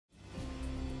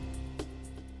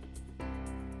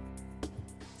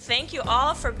Thank you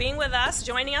all for being with us,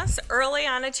 joining us early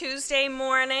on a Tuesday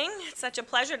morning. It's such a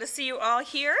pleasure to see you all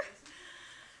here.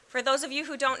 For those of you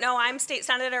who don't know, I'm State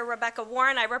Senator Rebekah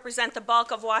Warren. I represent the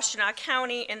bulk of Washtenaw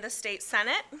County in the State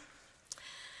Senate.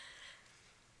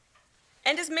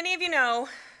 And as many of you know,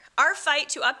 our fight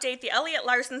to update the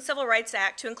Elliott-Larsen Civil Rights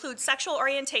Act to include sexual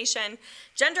orientation,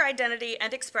 gender identity,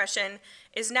 and expression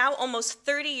is now almost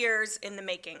 30 years in the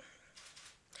making.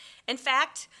 In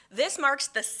fact, this marks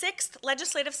the 6th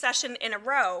legislative session in a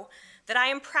row that I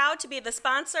am proud to be the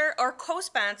sponsor or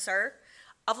co-sponsor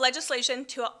of legislation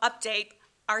to update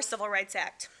our Civil Rights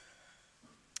Act.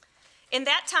 In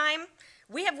that time,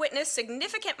 we have witnessed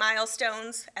significant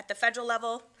milestones at the federal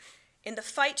level in the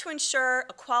fight to ensure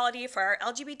equality for our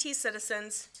LGBT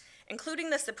citizens,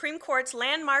 including the Supreme Court's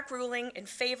landmark ruling in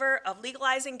favor of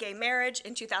legalizing gay marriage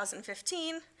in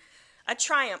 2015, a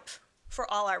triumph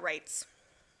for all our rights.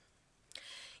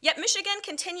 Yet Michigan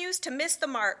continues to miss the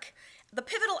mark, the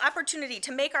pivotal opportunity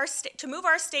to move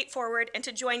our state forward and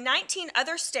to join 19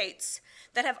 other states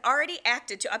that have already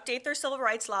acted to update their civil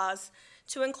rights laws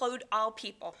to include all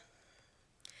people.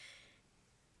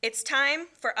 It's time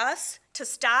for us to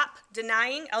stop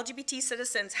denying LGBT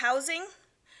citizens housing,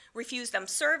 refuse them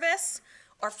service,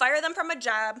 or fire them from a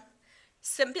job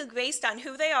simply based on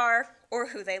who they are or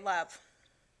who they love,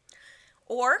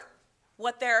 or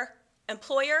what their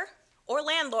employer or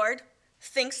landlord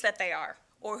thinks that they are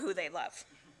or who they love.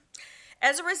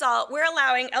 As a result, we're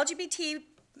allowing LGBT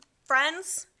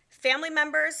friends, family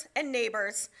members, and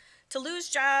neighbors to lose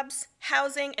jobs,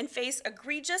 housing, and face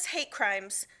egregious hate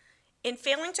crimes in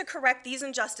failing to correct these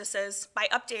injustices by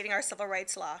updating our civil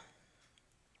rights law.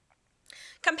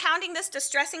 Compounding this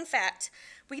distressing fact,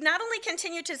 we not only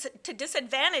continue to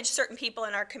disadvantage certain people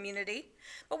in our community,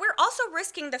 but we're also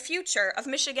risking the future of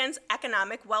Michigan's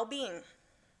economic well-being.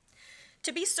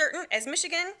 To be certain, as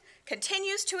Michigan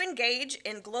continues to engage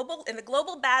in the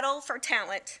global battle for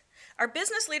talent, our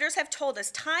business leaders have told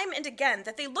us time and again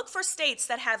that they look for states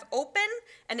that have open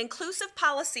and inclusive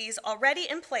policies already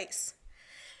in place,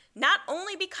 not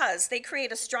only because they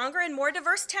create a stronger and more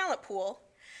diverse talent pool,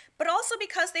 but also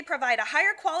because they provide a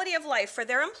higher quality of life for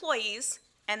their employees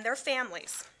and their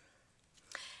families.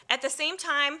 At the same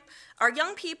time, our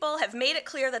young people have made it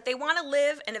clear that they want to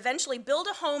live and eventually build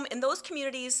a home in those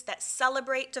communities that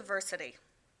celebrate diversity.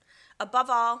 Above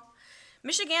all,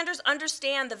 Michiganders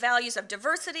understand the values of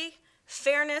diversity,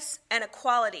 fairness, and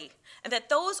equality, and that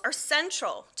those are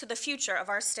central to the future of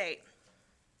our state.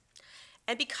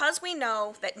 And because we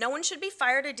know that no one should be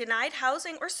fired or denied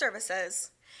housing or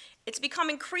services, it's become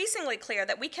increasingly clear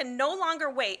that we can no longer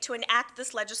wait to enact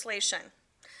this legislation.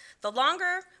 The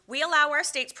longer we allow our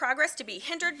state's progress to be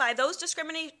hindered by those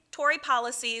discriminatory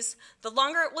policies, the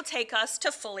longer it will take us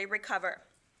to fully recover.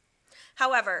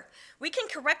 However, we can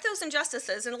correct those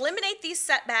injustices and eliminate these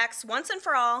setbacks once and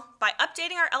for all by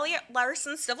updating our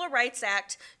Elliott-Larsen Civil Rights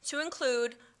Act to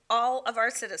include all of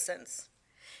our citizens.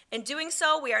 In doing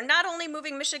so, we are not only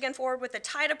moving Michigan forward with the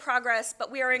tide of progress,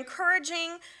 but we are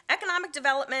encouraging economic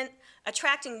development,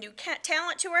 attracting new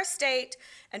talent to our state,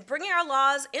 and bringing our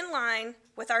laws in line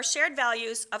with our shared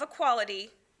values of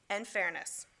equality and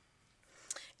fairness.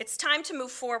 It's time to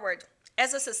move forward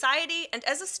as a society and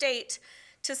as a state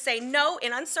to say no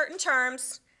in uncertain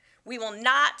terms. We will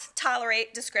not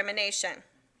tolerate discrimination.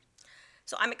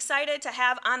 So I'm excited to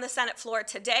have on the Senate floor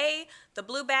today the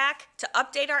blue back to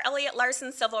update our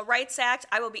Elliott-Larsen Civil Rights Act.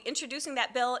 I will be introducing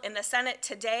that bill in the Senate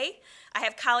today. I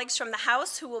have colleagues from the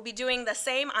House who will be doing the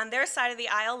same on their side of the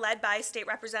aisle, led by State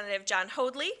Representative Jon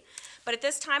Hoadley. But at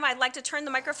this time, I'd like to turn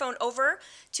the microphone over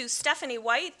to Stephanie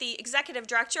White, the Executive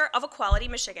Director of Equality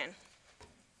Michigan.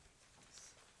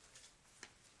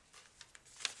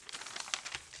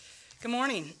 Good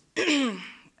morning.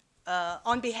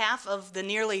 On behalf of the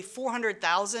nearly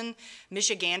 400,000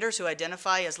 Michiganders who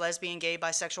identify as lesbian, gay,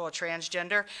 bisexual, or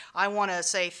transgender, I want to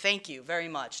say thank you very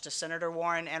much to Senator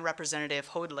Warren and Representative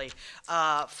Hoadley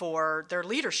for their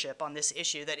leadership on this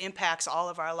issue that impacts all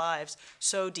of our lives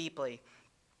so deeply.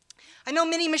 I know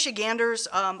many Michiganders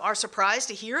are surprised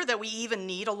to hear that we even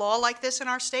need a law like this in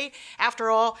our state. After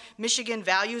all, Michigan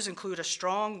values include a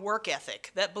strong work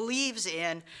ethic that believes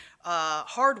in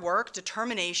hard work,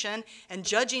 determination, and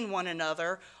judging one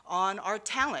another on our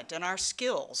talent and our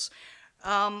skills.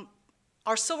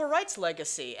 Our civil rights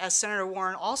legacy, as Senator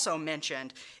Warren also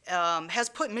mentioned, has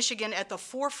put Michigan at the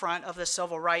forefront of the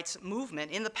civil rights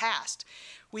movement in the past.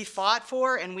 We fought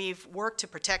for and we've worked to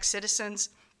protect citizens,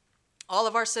 all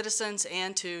of our citizens,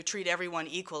 and to treat everyone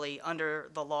equally under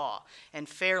the law and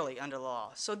fairly under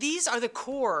law. So these are the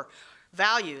core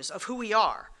values of who we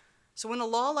are. So when a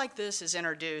law like this is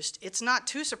introduced, it's not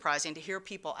too surprising to hear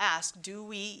people ask, do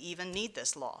we even need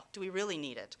this law? Do we really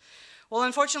need it? Well,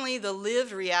 unfortunately, the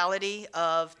lived reality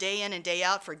of day in and day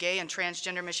out for gay and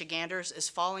transgender Michiganders is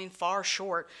falling far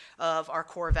short of our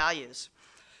core values.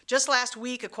 Just last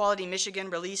week, Equality Michigan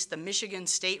released the Michigan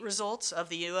state results of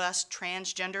the U.S.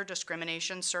 Transgender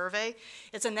Discrimination Survey.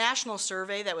 It's a national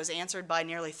survey that was answered by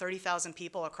nearly 30,000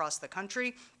 people across the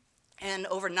country, and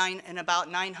about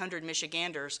 900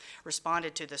 Michiganders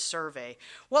responded to the survey.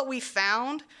 What we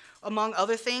found, among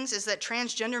other things, is that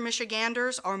transgender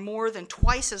Michiganders are more than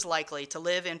twice as likely to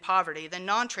live in poverty than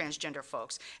non-transgender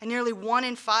folks, and nearly 1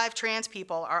 in 5 trans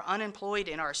people are unemployed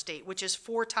in our state, which is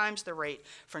 4 times the rate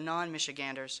for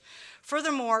non-Michiganders.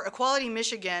 Furthermore, Equality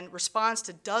Michigan responds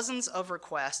to dozens of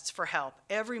requests for help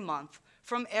every month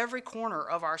from every corner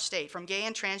of our state, from gay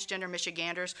and transgender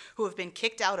Michiganders who have been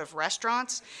kicked out of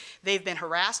restaurants, they've been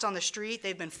harassed on the street,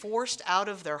 they've been forced out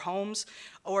of their homes,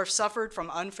 or have suffered from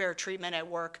unfair treatment at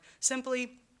work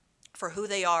simply for who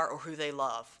they are or who they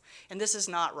love. And this is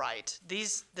not right.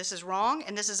 This is wrong,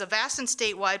 and this is a vast and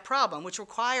statewide problem, which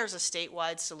requires a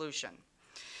statewide solution.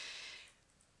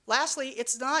 Lastly,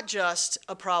 it's not just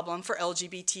a problem for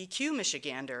LGBTQ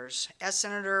Michiganders. As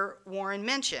Senator Warren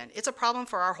mentioned, it's a problem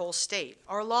for our whole state.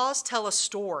 Our laws tell a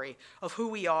story of who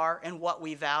we are and what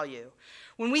we value.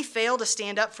 When we fail to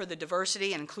stand up for the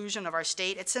diversity and inclusion of our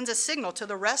state, it sends a signal to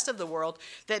the rest of the world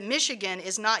that Michigan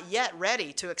is not yet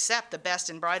ready to accept the best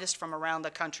and brightest from around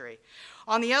the country.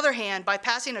 On the other hand, by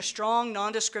passing a strong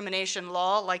non-discrimination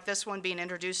law like this one being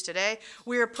introduced today,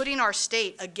 we are putting our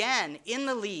state again in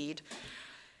the lead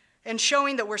and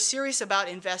showing that we're serious about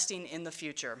investing in the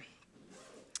future.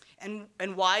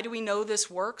 And why do we know this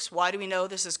works? Why do we know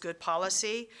this is good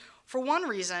policy? For one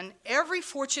reason, every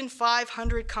Fortune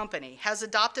 500 company has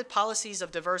adopted policies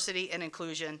of diversity and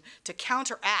inclusion to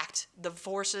counteract the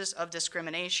forces of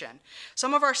discrimination.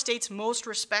 Some of our state's most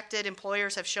respected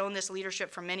employers have shown this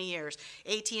leadership for many years.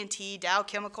 AT&T, Dow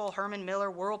Chemical, Herman Miller,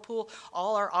 Whirlpool,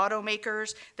 all our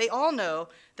automakers, they all know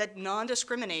that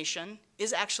non-discrimination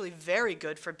is actually very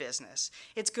good for business.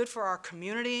 It's good for our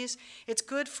communities, it's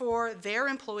good for their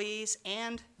employees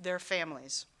and their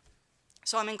families.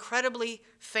 So I'm incredibly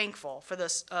thankful for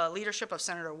the leadership of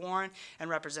Senator Warren and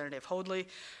Representative Hoadley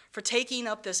for taking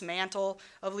up this mantle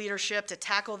of leadership to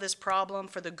tackle this problem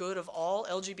for the good of all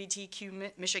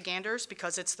LGBTQ Michiganders,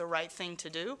 because it's the right thing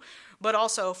to do, but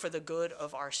also for the good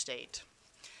of our state.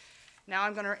 Now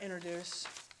I'm going to introduce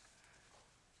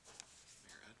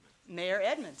Mayor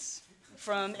Edmonds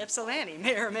from Ypsilanti,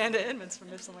 Mayor Amanda Edmonds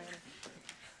from Ypsilanti.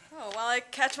 Oh, while I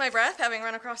catch my breath, having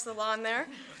run across the lawn there,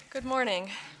 good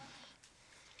morning.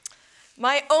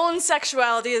 My own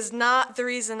sexuality is not the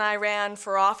reason I ran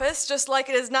for office, just like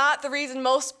it is not the reason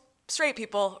most straight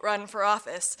people run for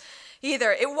office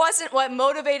either. It wasn't what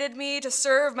motivated me to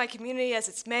serve my community as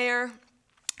its mayor.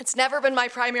 It's never been my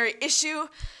primary issue,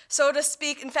 so to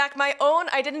speak. In fact, my own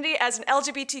identity as an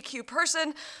LGBTQ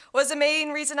person was the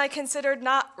main reason I considered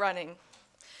not running.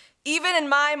 Even in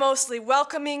my mostly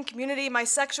welcoming community, my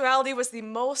sexuality was the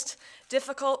most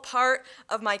difficult part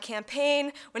of my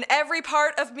campaign, when every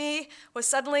part of me was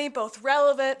suddenly both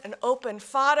relevant and open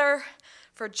fodder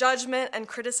for judgment and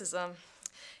criticism.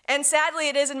 And sadly,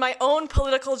 it is in my own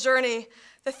political journey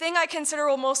the thing I consider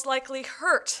will most likely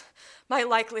hurt my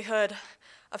likelihood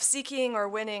of seeking or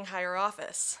winning higher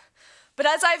office. But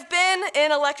as I've been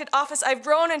in elected office, I've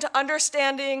grown into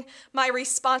understanding my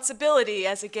responsibility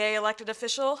as a gay elected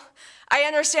official. I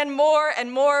understand more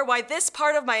and more why this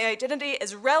part of my identity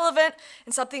is relevant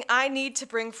and something I need to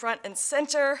bring front and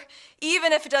center,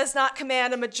 even if it does not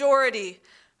command a majority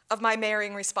of my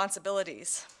mayoring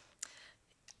responsibilities.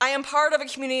 I am part of a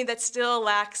community that still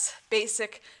lacks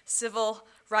basic civil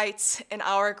rights in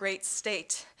our great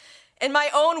state. In my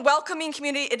own welcoming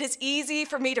community, it is easy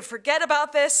for me to forget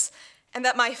about this and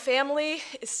that my family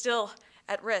is still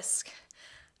at risk.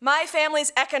 My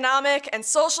family's economic and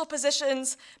social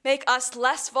positions make us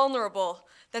less vulnerable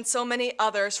than so many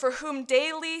others for whom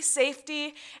daily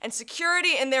safety and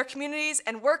security in their communities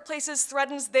and workplaces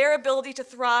threatens their ability to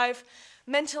thrive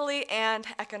mentally and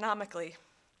economically.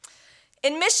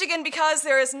 In Michigan, because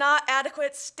there is not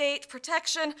adequate state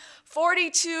protection,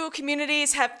 42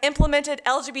 communities have implemented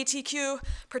LGBTQ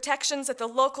protections at the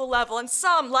local level, and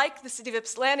some, like the city of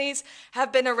Ypsilanti,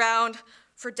 have been around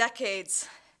for decades.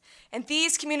 And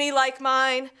these communities, like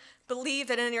mine, believe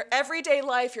that in your everyday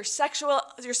life, your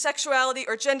sexuality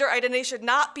or gender identity should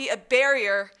not be a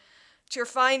barrier to your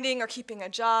finding or keeping a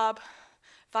job,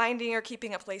 finding or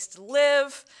keeping a place to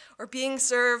live, or being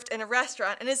served in a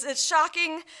restaurant. And it's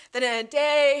shocking that in a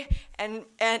day and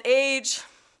age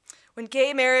when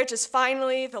gay marriage is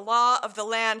finally the law of the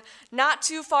land, not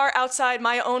too far outside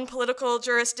my own political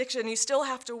jurisdiction, you still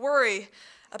have to worry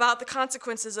about the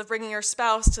consequences of bringing your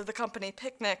spouse to the company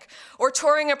picnic, or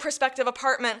touring a prospective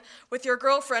apartment with your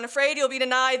girlfriend, afraid you'll be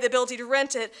denied the ability to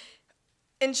rent it,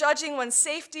 and judging one's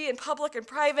safety in public and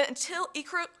private until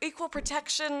equal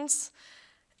protections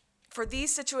for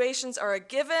these situations are a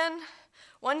given.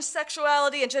 One's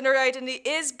sexuality and gender identity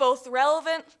is both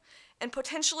relevant and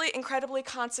potentially incredibly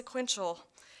consequential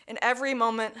in every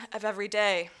moment of every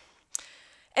day.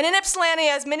 And in Ypsilanti,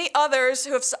 as many others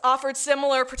who have offered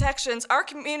similar protections, our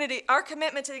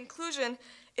commitment to inclusion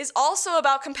is also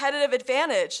about competitive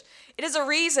advantage. It is a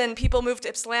reason people move to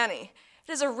Ypsilanti.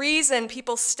 It is a reason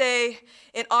people stay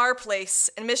in our place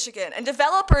in Michigan. And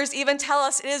developers even tell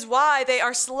us it is why they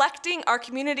are selecting our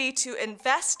community to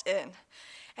invest in.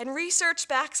 And research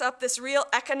backs up this real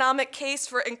economic case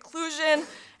for inclusion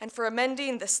and for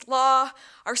amending this law.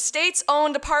 Our state's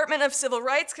own Department of Civil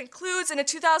Rights concludes in a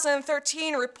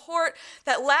 2013 report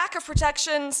that lack of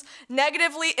protections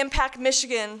negatively impact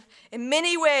Michigan in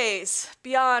many ways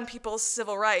beyond people's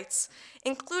civil rights,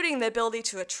 including the ability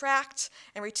to attract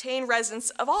and retain residents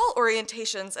of all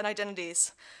orientations and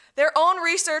identities. Their own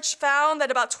research found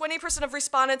that about 20% of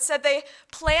respondents said they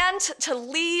planned to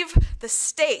leave the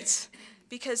state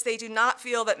because they do not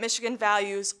feel that Michigan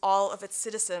values all of its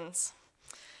citizens.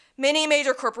 Many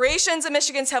major corporations in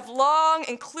Michigan have long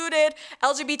included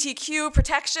LGBTQ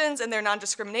protections in their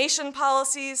non-discrimination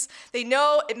policies. They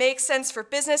know it makes sense for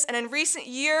business, and in recent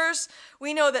years,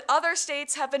 we know that other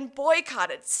states have been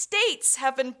boycotted. States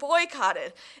have been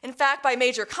boycotted, in fact, by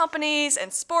major companies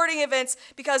and sporting events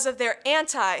because of their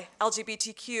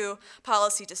anti-LGBTQ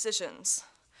policy decisions.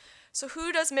 So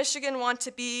who does Michigan want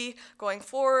to be going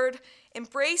forward?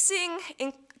 Embracing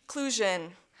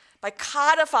inclusion by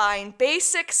codifying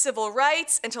basic civil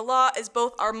rights into law is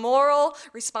both our moral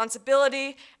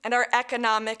responsibility and our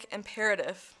economic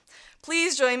imperative.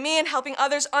 Please join me in helping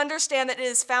others understand that it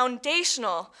is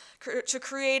foundational to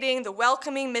creating the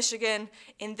welcoming Michigan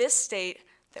in this state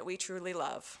that we truly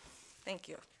love. Thank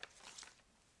you.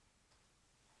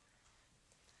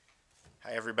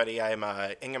 Hi, everybody. I'm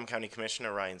Ingham County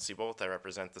Commissioner Ryan Siebold. I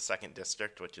represent the 2nd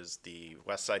District, which is the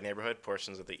West Side neighborhood,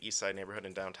 portions of the East Side neighborhood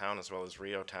in downtown, as well as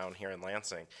Rio Town here in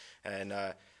Lansing. And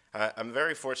I'm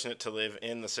very fortunate to live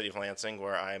in the city of Lansing,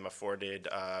 where I'm afforded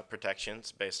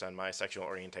protections based on my sexual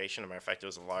orientation. As a matter of fact, it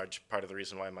was a large part of the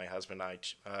reason why my husband and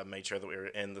I made sure that we were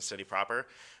in the city proper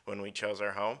when we chose our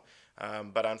home.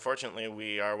 But unfortunately,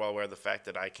 we are well aware of the fact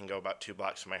that I can go about 2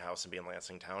 blocks from my house and be in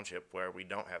Lansing Township, where we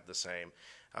don't have the same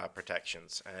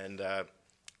protections. And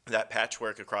that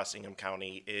patchwork across Ingham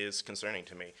County is concerning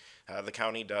to me. The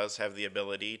county does have the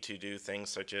ability to do things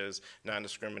such as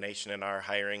non-discrimination in our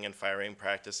hiring and firing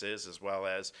practices, as well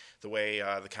as the way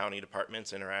the county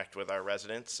departments interact with our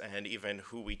residents, and even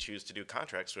who we choose to do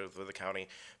contracts with the county.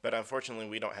 But unfortunately,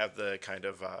 we don't have the kind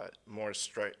of more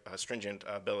stringent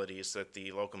abilities that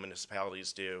the local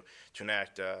municipalities do to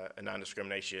enact a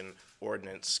non-discrimination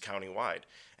ordinance countywide.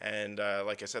 And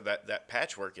like I said, that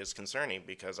patchwork is concerning,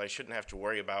 because I shouldn't have to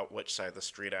worry about which side of the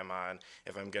street I'm on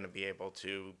if I'm going to be able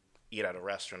to eat at a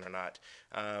restaurant or not.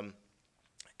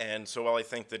 And so while I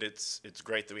think that it's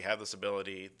great that we have this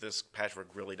ability, this patchwork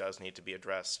really does need to be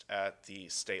addressed at the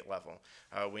state level.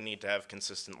 We need to have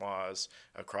consistent laws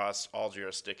across all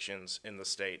jurisdictions in the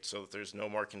state so that there's no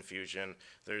more confusion,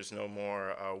 there's no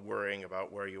more worrying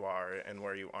about where you are and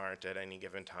where you aren't at any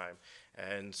given time.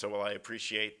 And so while I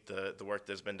appreciate the work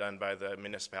that's been done by the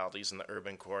municipalities and the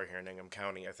urban core here in Ingham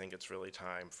County, I think it's really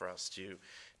time for us to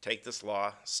take this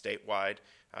law statewide.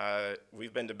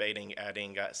 We've been debating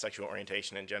adding sexual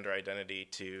orientation and gender identity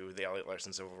to the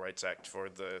Elliott-Larsen Civil Rights Act for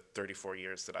the 34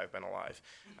 years that I've been alive.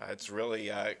 It's really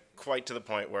quite to the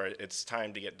point where it's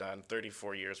time to get done.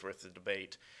 34 years worth of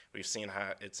debate. We've seen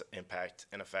how its impact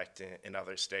and effect in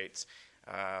other states.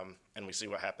 And we see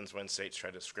what happens when states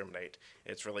try to discriminate.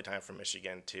 It's really time for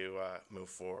Michigan to move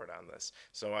forward on this.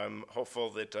 So I'm hopeful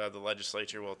that the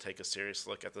legislature will take a serious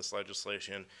look at this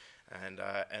legislation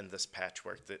and this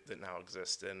patchwork that now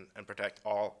exists, and protect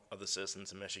all of the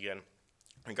citizens in Michigan,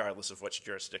 regardless of which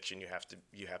jurisdiction you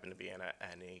happen to be in at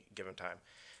any given time.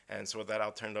 And so with that,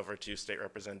 I'll turn it over to State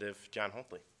Representative Jon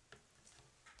Hoadley.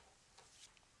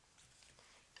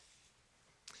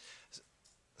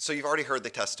 So you've already heard the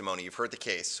testimony, you've heard the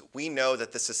case. We know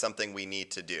that this is something we need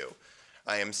to do.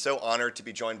 I am so honored to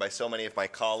be joined by so many of my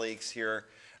colleagues here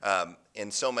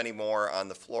and so many more on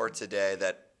the floor today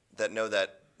that know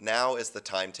that now is the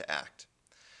time to act.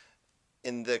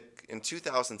 In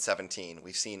 2017,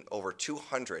 we've seen over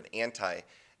 200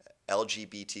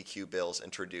 anti-LGBTQ bills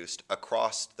introduced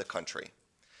across the country.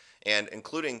 and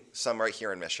including some right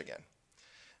here in Michigan.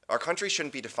 Our country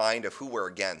shouldn't be defined of who we're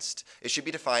against. It should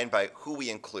be defined by who we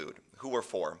include, who we're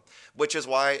for, which is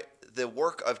why the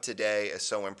work of today is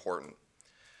so important.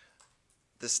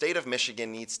 The state of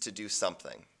Michigan needs to do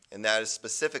something, and that is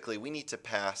specifically we need to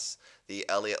pass the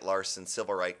Elliott-Larsen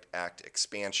Civil Rights Act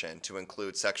expansion to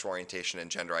include sexual orientation and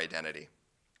gender identity.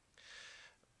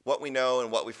 What we know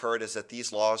and what we've heard is that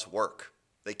these laws work.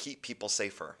 They keep people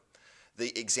safer.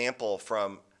 The example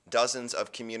from dozens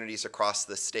of communities across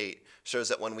the state shows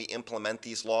that when we implement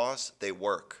these laws, they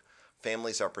work.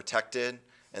 Families are protected,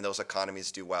 and those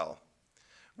economies do well.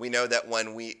 We know that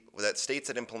that states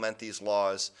that implement these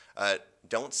laws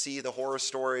don't see the horror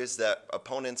stories that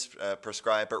opponents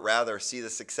prescribe, but rather see the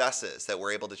successes that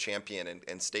we're able to champion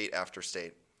in state after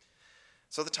state.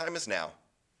 So the time is now.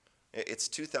 It's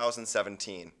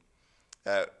 2017.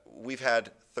 We've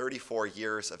had 34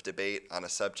 years of debate on a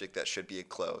subject that should be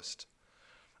closed.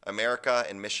 America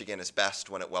and Michigan is best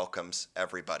when it welcomes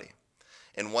everybody.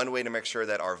 And one way to make sure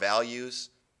that our values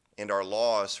and our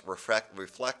laws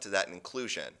reflect that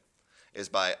inclusion is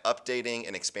by updating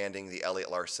and expanding the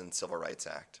Elliott-Larsen Civil Rights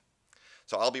Act.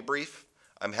 So I'll be brief.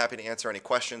 I'm happy to answer any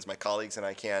questions my colleagues and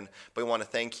I can, but we want to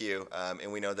thank you,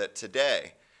 and we know that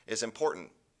today is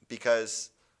important because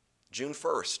June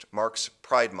 1st marks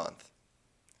Pride Month.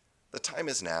 The time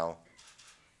is now.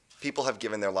 People have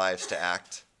given their lives to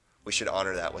act. We should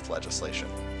honor that with legislation.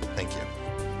 Thank you.